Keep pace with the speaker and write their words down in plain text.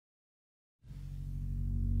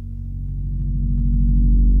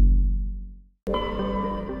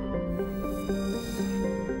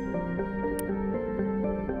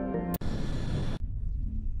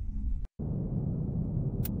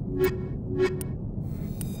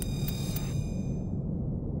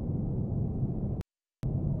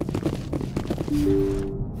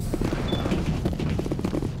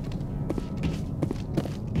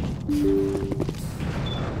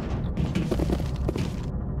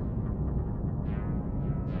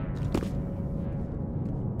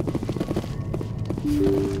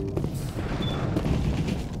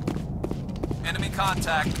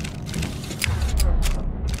contact.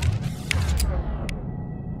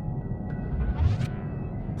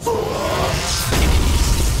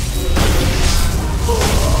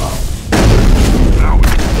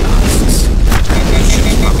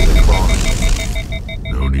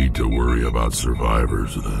 No need to worry about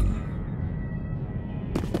survivors then.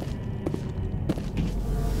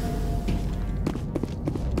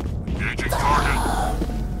 Engaging target.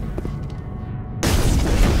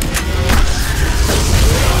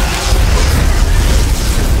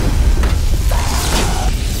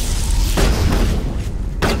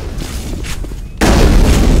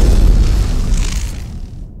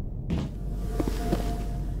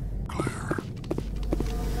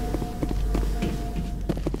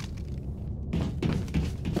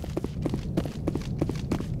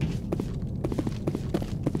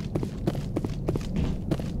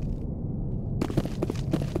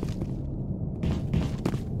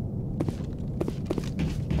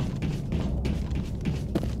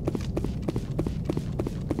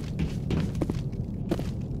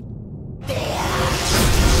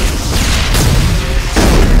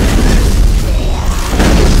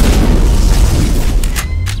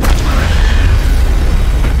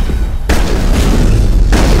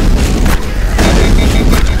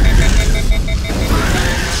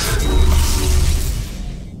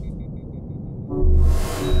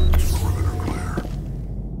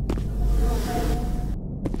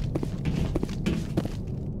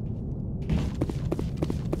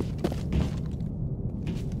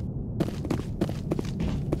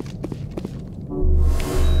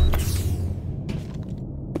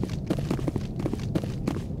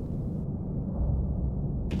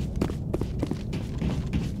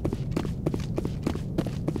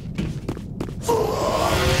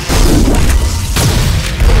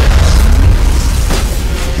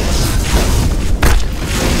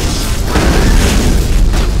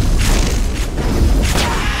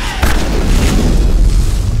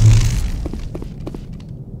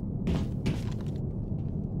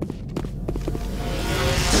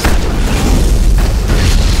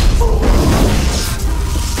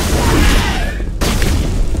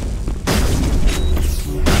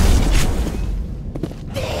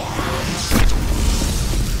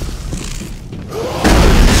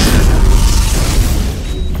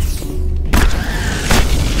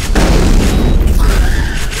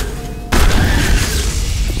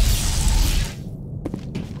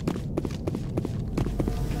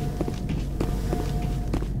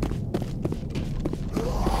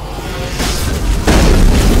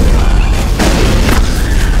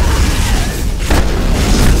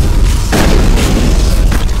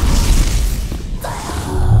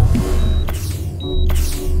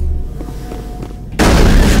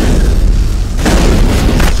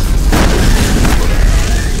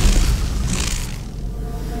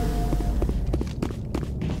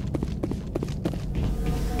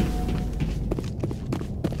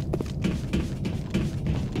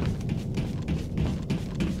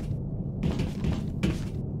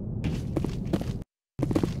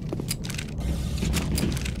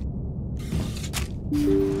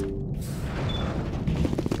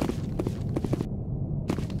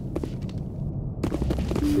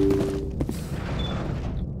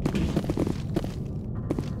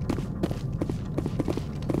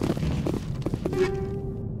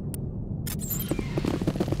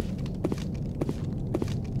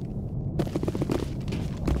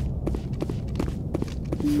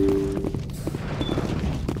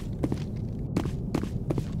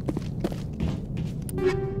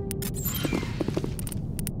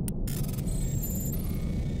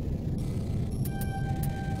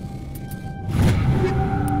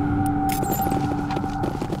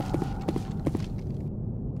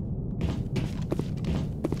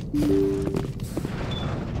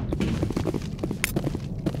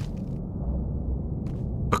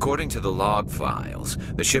 According to the log files,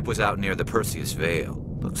 the ship was out near the Perseus Veil.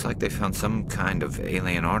 Looks like they found some kind of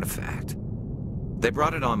alien artifact. They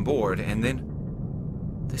brought it on board, and then...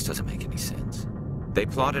 This doesn't make any sense. They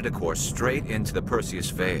plotted a course straight into the Perseus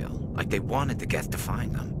Veil, like they wanted the Geth to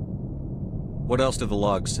find them. What else do the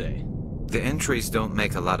logs say? The entries don't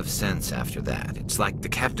make a lot of sense after that. It's like the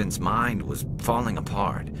captain's mind was falling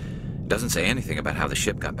apart. It doesn't say anything about how the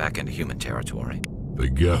ship got back into human territory. The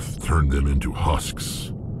Geth turned them into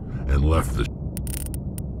husks and left the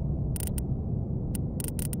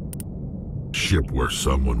ship where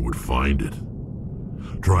someone would find it,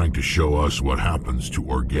 trying to show us what happens to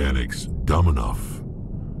organics dumb enough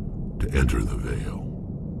to enter the Veil.